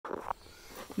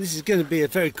This is going to be a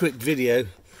very quick video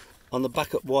on the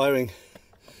backup wiring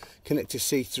connector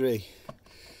C3.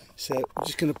 So I'm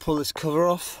just going to pull this cover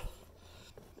off.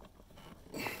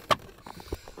 Put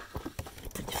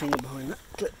your finger behind that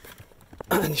clip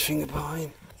and your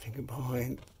finger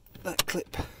behind that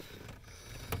clip.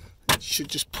 It should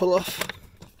just pull off.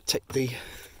 Take the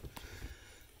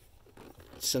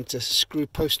centre screw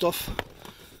post off.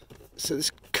 So this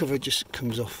cover just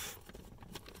comes off.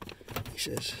 He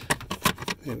says,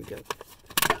 there we go.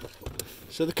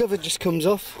 So the cover just comes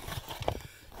off.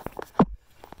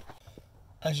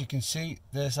 As you can see,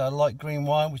 there's our light green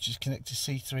wire which is connected to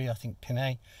C3, I think pin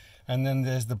A, and then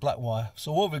there's the black wire.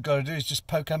 So what we've got to do is just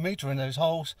poke our meter in those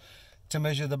holes to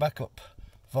measure the backup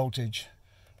voltage.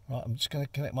 Right, I'm just going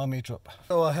to connect my meter up.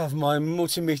 So I have my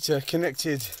multimeter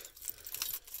connected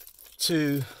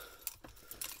to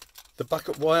the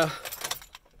backup wire,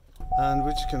 and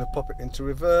we're just going to pop it into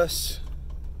reverse,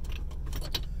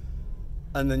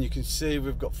 and then you can see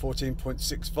we've got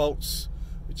 14.6 volts,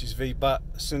 which is VBAT.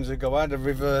 As soon as I go out of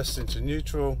reverse into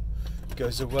neutral, it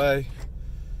goes away.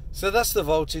 So that's the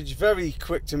voltage, very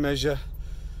quick to measure,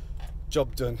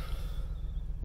 job done.